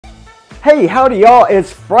Hey, howdy y'all,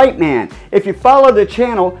 it's Frightman. If you follow the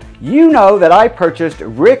channel, you know that I purchased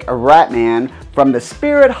Rick Ratman from the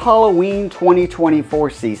Spirit Halloween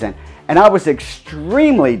 2024 season, and I was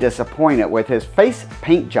extremely disappointed with his face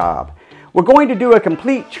paint job. We're going to do a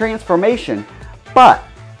complete transformation, but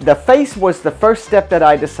the face was the first step that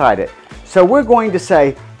I decided. So we're going to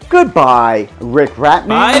say goodbye, Rick Ratman.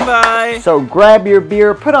 Bye-bye. So grab your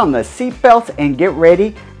beer, put on the seatbelts, and get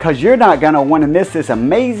ready, because you're not going to want to miss this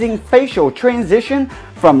amazing facial transition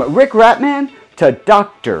from Rick Ratman to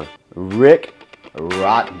Dr. Rick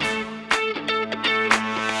Ratman.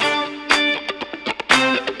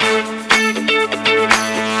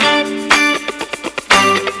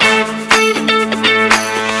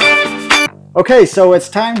 Okay, so it's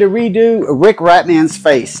time to redo Rick Ratman's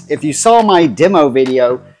face. If you saw my demo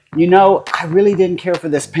video, you know I really didn't care for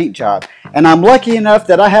this paint job. And I'm lucky enough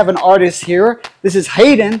that I have an artist here. This is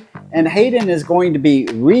Hayden, and Hayden is going to be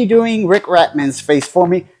redoing Rick Ratman's face for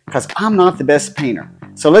me because I'm not the best painter.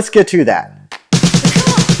 So let's get to that.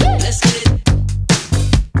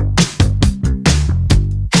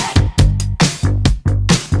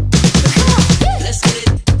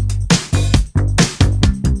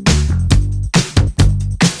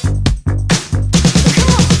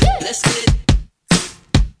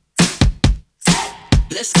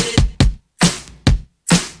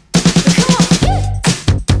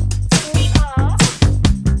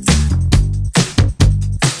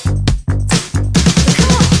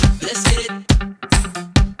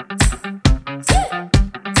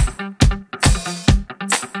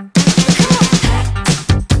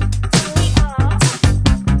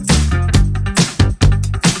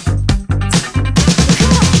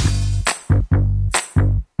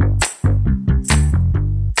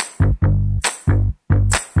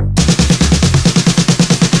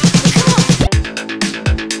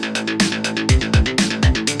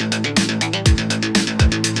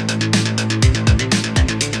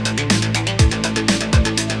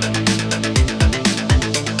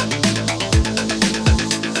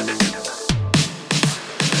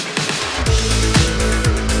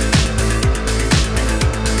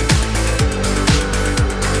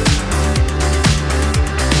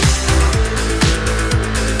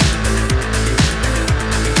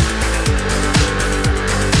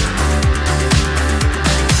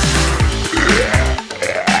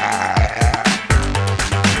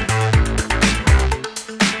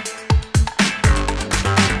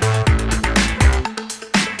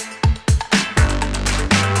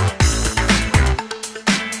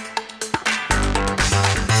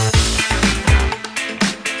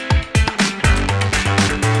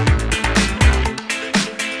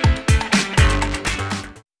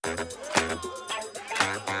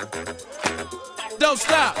 Don't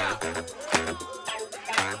stop.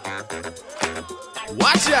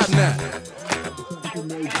 Watch out now.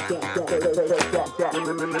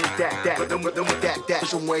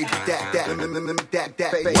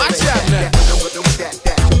 Watch out now.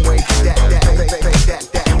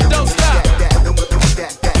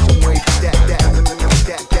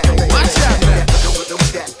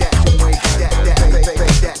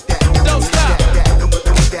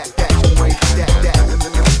 Don't stop.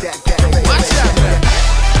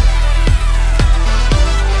 Watch out now.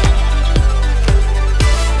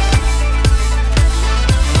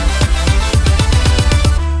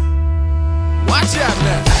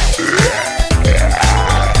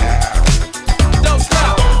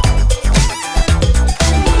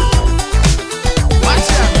 Don't stop.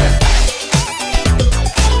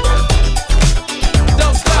 Watch out now.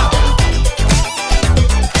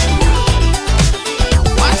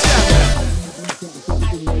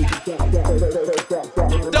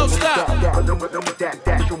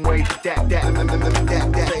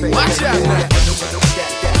 Watch out now. Don't stop. Watch out now. Don't stop. Watch out now. Don't stop. Watch out now.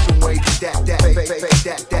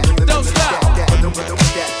 Don't stop.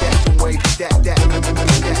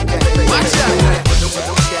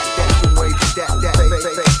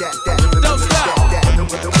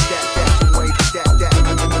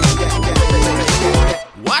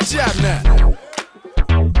 Watch out now. Don't stop. Watch out now.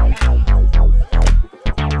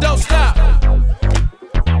 Don't stop.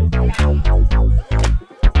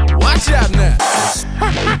 Watch out now.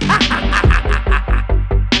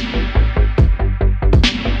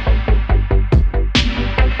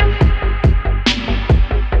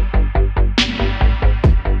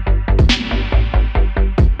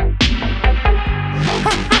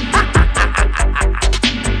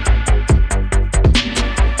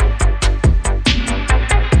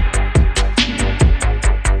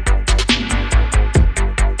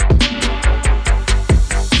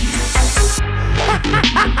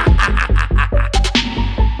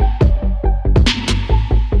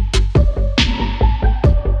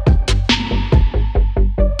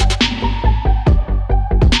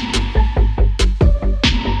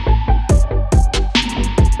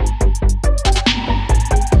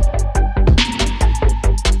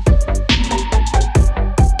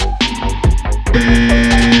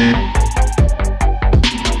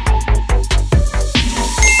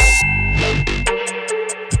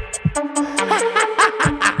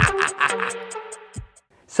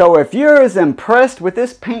 So if you're as impressed with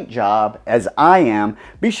this paint job as I am,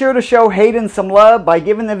 be sure to show Hayden some love by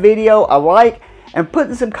giving the video a like and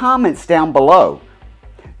putting some comments down below.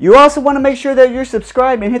 You also want to make sure that you're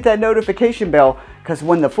subscribed and hit that notification bell, because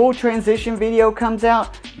when the full transition video comes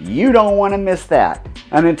out, you don't want to miss that.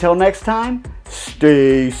 And until next time,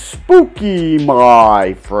 stay spooky,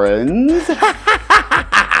 my friends.